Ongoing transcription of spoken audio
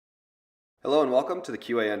Hello and welcome to the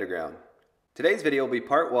QA Underground. Today's video will be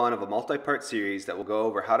part one of a multi-part series that will go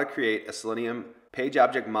over how to create a Selenium page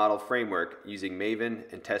object model framework using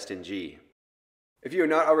Maven and Test-ng. If you are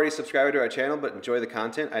not already subscribed to our channel but enjoy the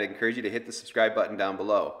content, I'd encourage you to hit the subscribe button down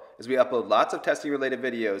below, as we upload lots of testing related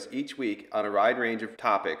videos each week on a wide range of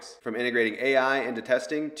topics, from integrating AI into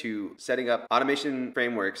testing to setting up automation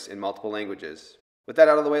frameworks in multiple languages. With that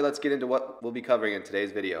out of the way, let's get into what we'll be covering in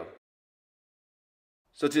today's video.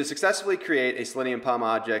 So to successfully create a Selenium POM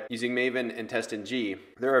object using Maven and Test-ng,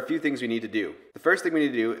 there are a few things we need to do. The first thing we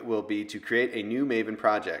need to do will be to create a new Maven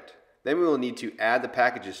project. Then we will need to add the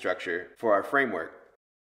packages structure for our framework.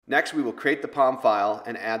 Next, we will create the POM file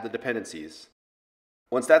and add the dependencies.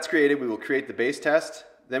 Once that's created, we will create the base test,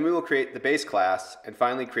 then we will create the base class, and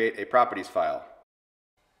finally create a properties file.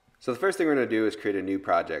 So the first thing we're going to do is create a new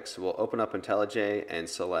project. So we'll open up IntelliJ and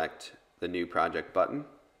select the new project button.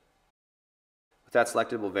 With that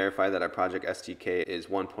selected, we'll verify that our project SDK is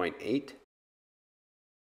 1.8. And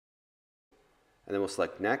then we'll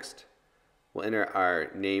select next. We'll enter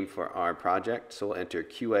our name for our project. So we'll enter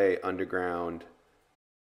QA Underground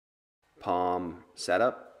POM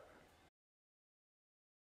Setup.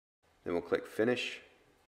 Then we'll click Finish.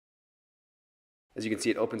 As you can see,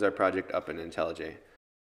 it opens our project up in IntelliJ.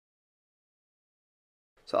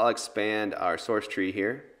 So I'll expand our source tree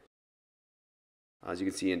here. As you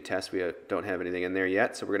can see in test, we don't have anything in there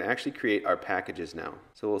yet, so we're going to actually create our packages now.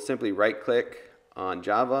 So we'll simply right click on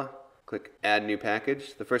Java, click Add New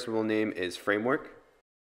Package. The first one we'll name is Framework.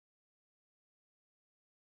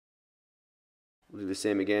 We'll do the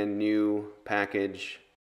same again, New Package.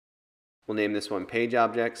 We'll name this one Page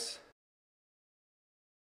Objects.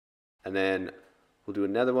 And then we'll do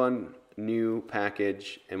another one, New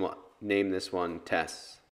Package, and we'll name this one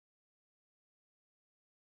Tests.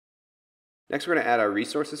 Next, we're going to add our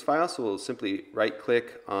resources file, so we'll simply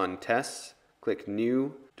right-click on Tests, click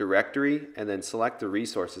New, Directory, and then select the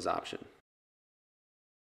Resources option.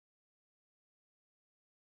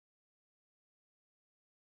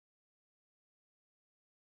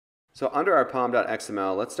 So under our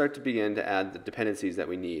pom.xml, let's start to begin to add the dependencies that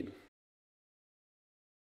we need.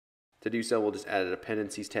 To do so, we'll just add a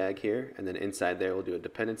dependencies tag here, and then inside there we'll do a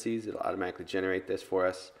dependencies. It'll automatically generate this for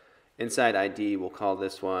us. Inside ID, we'll call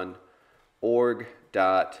this one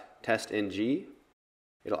org.testng.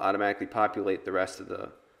 It'll automatically populate the rest of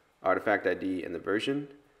the artifact ID and the version,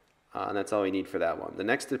 and that's all we need for that one. The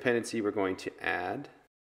next dependency we're going to add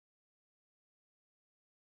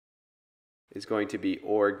is going to be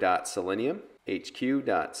org.selenium,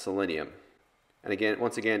 hq.selenium. And again,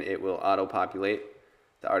 once again, it will auto-populate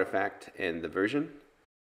the artifact and the version.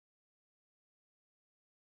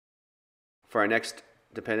 For our next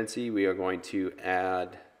dependency, we are going to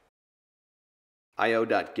add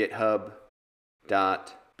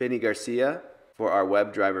io.github.bennygarcia for our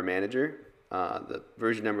WebDriver manager. The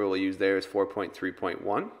version number we'll use there is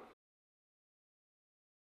 4.3.1.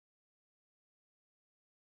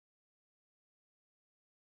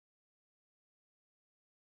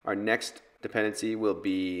 Our next dependency will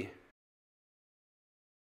be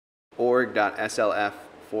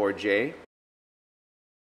org.slf4j.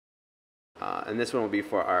 And this one will be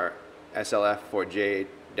for our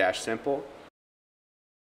slf4j-simple.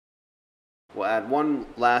 We'll add one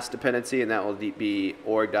last dependency, and that will be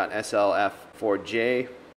org.slf4j.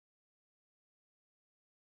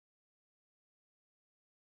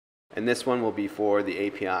 And this one will be for the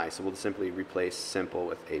API, so we'll simply replace simple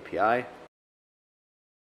with API.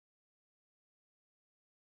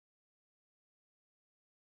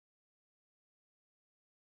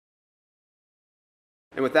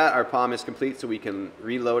 And with that, our POM is complete, so we can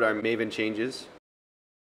reload our Maven changes.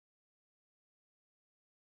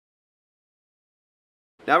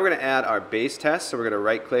 Now we're going to add our base test, so we're going to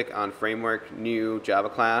right-click on Framework, New, Java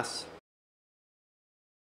Class.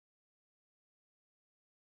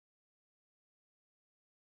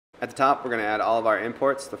 At the top, we're going to add all of our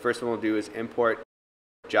imports. The first one we'll do is import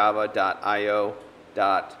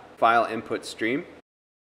java.io.fileinputStream.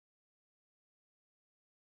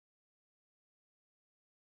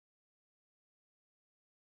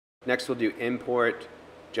 Next, we'll do import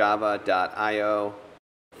java.io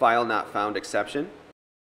file not found exception.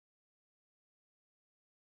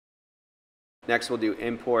 Next, we'll do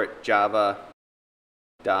import java.io.io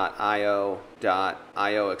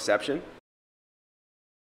exception.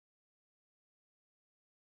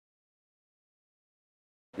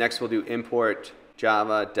 Next, we'll do import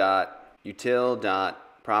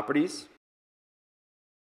java.util.properties.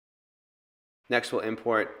 Next, we'll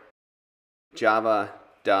import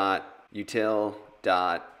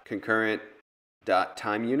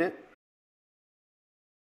java.util.concurrent.timeUnit.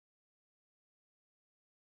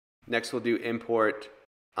 Next we'll do import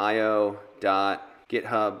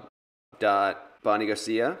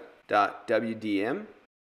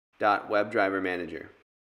io.github.bonniegarcia.wdm.webdrivermanager.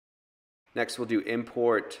 Next we'll do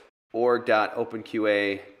import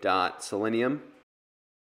org.openqa.selenium.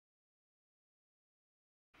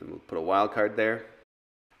 And we'll put a wildcard there.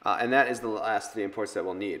 And that is the last three imports that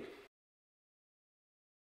we'll need.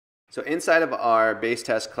 So inside of our base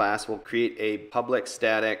test class, we'll create a public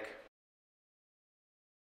static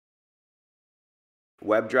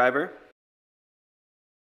WebDriver.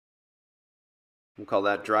 We'll call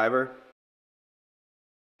that driver.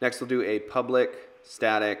 Next we'll do a public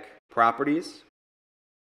static properties.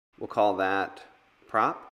 We'll call that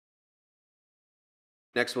prop.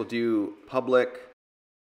 Next we'll do public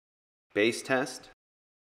base test.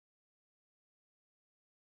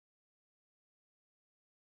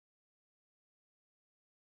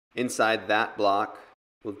 Inside that block,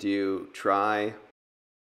 we'll do try.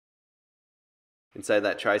 Inside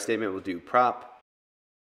that try statement, we'll do prop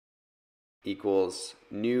equals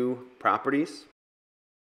new properties.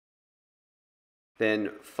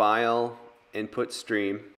 Then file input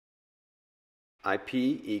stream IP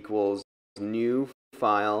equals new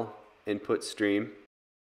file input stream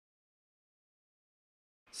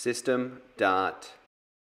system dot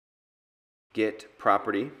get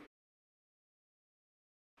property.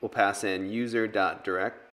 We'll pass in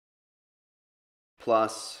user.direct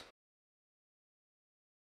plus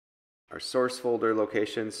our source folder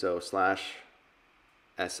location, so /src/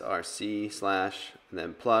 and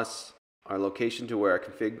then plus our location to where our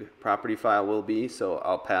config property file will be. So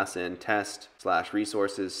I'll pass in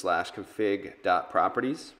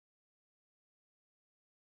test/resources/config.properties.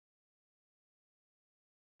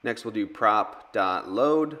 Next we'll do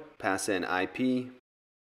prop.load, pass in IP.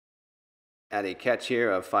 Add a catch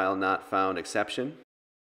here of file not found exception.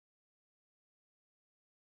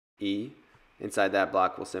 E. Inside that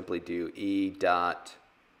block, we'll simply do e.print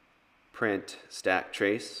stack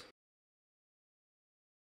trace.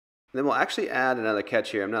 And then we'll actually add another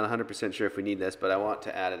catch here. I'm not 100% sure if we need this, but I want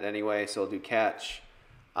to add it anyway. So we'll do catch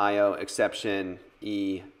IO exception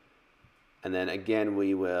E. And then again,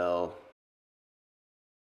 we will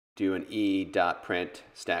do an e.print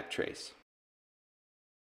stack trace.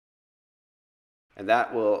 And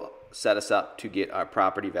that will set us up to get our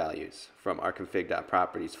property values from our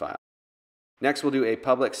config.properties file. Next, we'll do a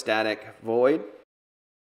public static void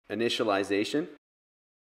initialization.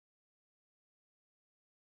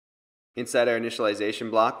 Inside our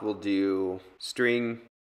initialization block, we'll do string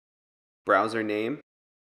browser name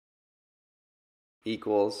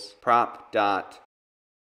equals prop.get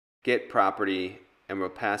property, and we'll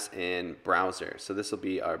pass in browser. So this will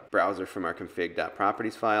be our browser from our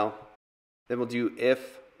config.properties file. Then we'll do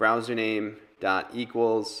if browser name dot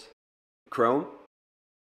equals Chrome.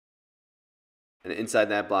 And inside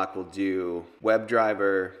that block, we'll do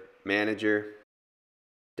WebDriver manager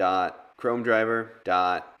dot Chrome driver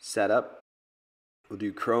dot setup. We'll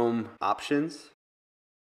do Chrome options.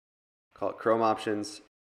 Call it Chrome options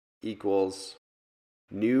equals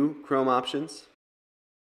new Chrome options.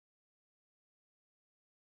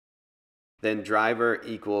 Then driver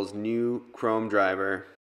equals new Chrome driver.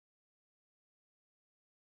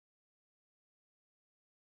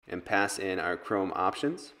 And pass in our Chrome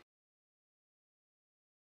options.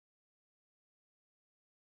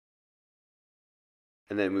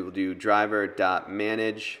 And then we will do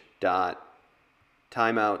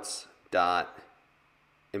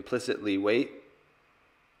driver.manage.timeouts.implicitly wait.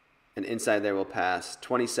 And inside there we'll pass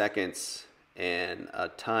 20 seconds and a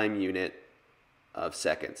time unit of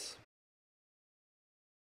seconds.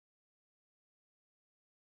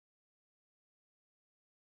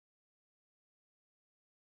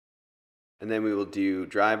 And then we will do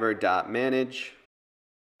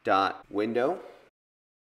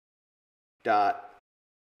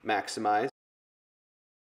driver.manage.window.maximize.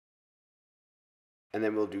 And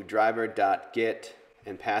then we'll do driver.get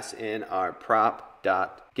and pass in our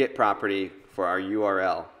prop.get property for our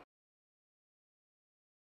URL.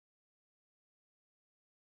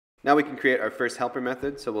 Now we can create our first helper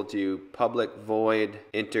method. So we'll do public void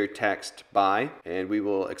enter text by, and we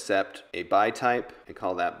will accept a by type and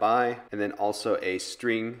call that by, and then also a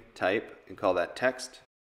string type and call that text.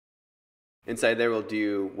 Inside there we'll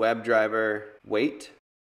do WebDriver wait,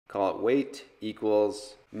 call it wait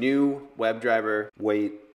equals new WebDriver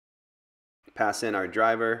wait, pass in our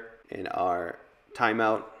driver and our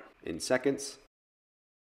timeout in seconds.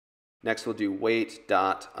 Next we'll do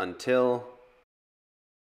wait.until,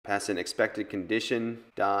 pass in expected condition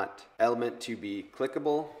dot element to be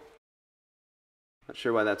clickable. Not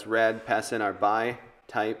sure why that's red. Pass in our by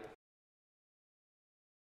type.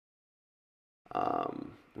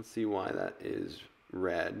 Let's see why that is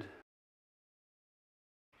red.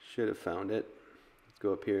 Should have found it. Let's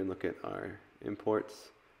go up here and look at our imports.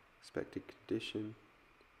 Expected condition.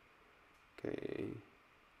 Okay.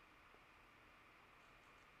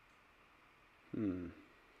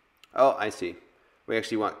 Oh, I see. We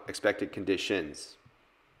actually want expected conditions.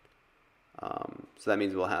 So that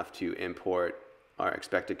means we'll have to import our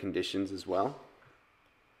expected conditions as well.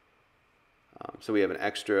 So we have an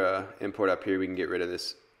extra import up here. We can get rid of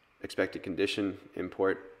this expected condition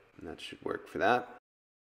import, and that should work for that.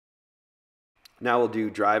 Now we'll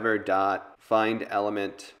do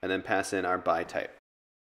driver.findElement and then pass in our by type.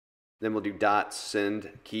 Then we'll do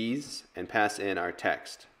 .sendKeys and pass in our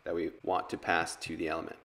text that we want to pass to the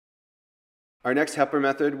element. Our next helper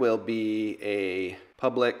method will be a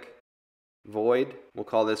public void. We'll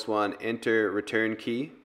call this one enter return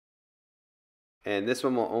key. And this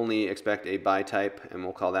one will only expect a by type, and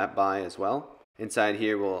we'll call that by as well. Inside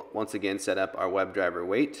here, we'll once again set up our WebDriver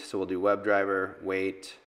wait. So we'll do WebDriver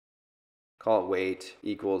wait, call it wait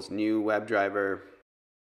equals new WebDriver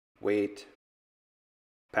wait,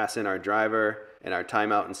 pass in our driver and our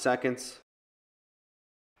timeout in seconds.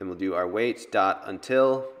 Then we'll do our wait dot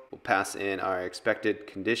until. We'll pass in our expected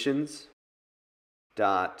conditions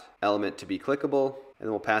dot element to be clickable, and then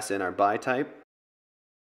we'll pass in our by type.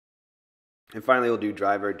 And finally, we'll do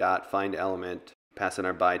driver.findElement, pass in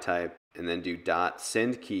our by type, and then do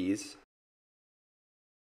 .sendKeys.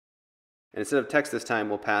 And instead of text this time,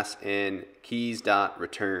 we'll pass in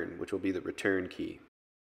keys.return, which will be the return key.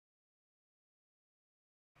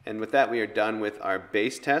 And with that, we are done with our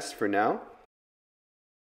base test for now.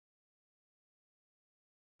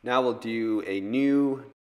 Now we'll do a new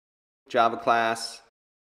Java class.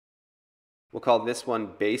 We'll call this one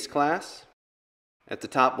BaseClass. At the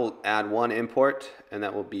top, we'll add one import, and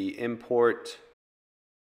that will be import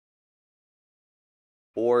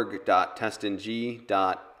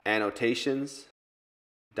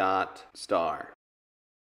org.testng.annotations.star.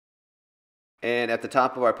 And at the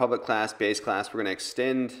top of our public class, BaseClass, we're going to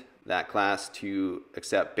extend that class to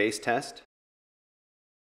accept base test.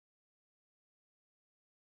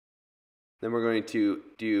 Then we're going to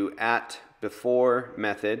do @before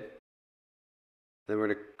method. Then we're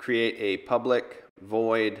going to create a public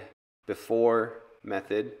void before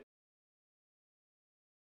method.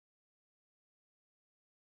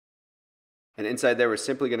 And inside there, we're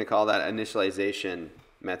simply going to call that initialization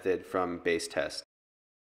method from base test.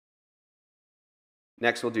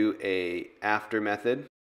 Next, we'll do a after method.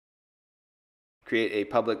 Create a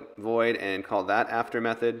public void and call that after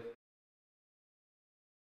method.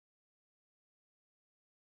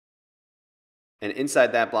 And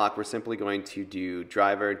inside that block, we're simply going to do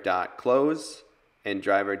driver.close and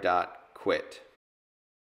driver.quit.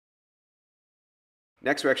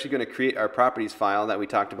 Next, we're actually going to create our properties file that we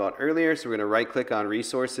talked about earlier. So we're going to right-click on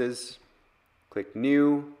Resources, click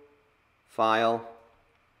New, File.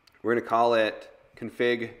 We're going to call it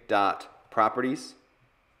config.properties.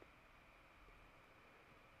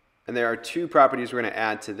 And there are two properties we're going to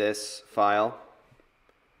add to this file.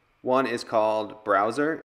 One is called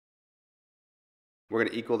Browser. We're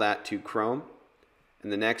going to equal that to Chrome.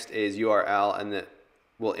 And the next is URL, and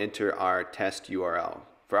we'll enter our test URL.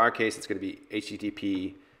 For our case, it's going to be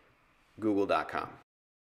http google.com.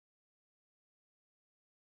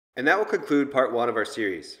 And that will conclude part one of our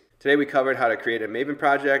series. Today we covered how to create a Maven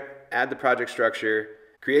project, add the project structure,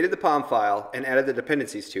 created the POM file, and added the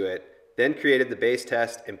dependencies to it, then created the base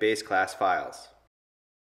test and base class files.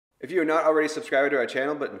 If you are not already subscribed to our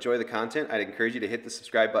channel but enjoy the content, I'd encourage you to hit the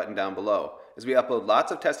subscribe button down below, as we upload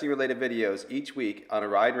lots of testing related videos each week on a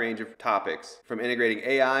wide range of topics, from integrating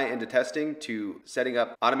AI into testing to setting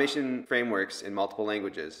up automation frameworks in multiple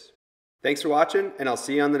languages. Thanks for watching, and I'll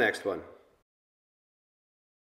see you on the next one.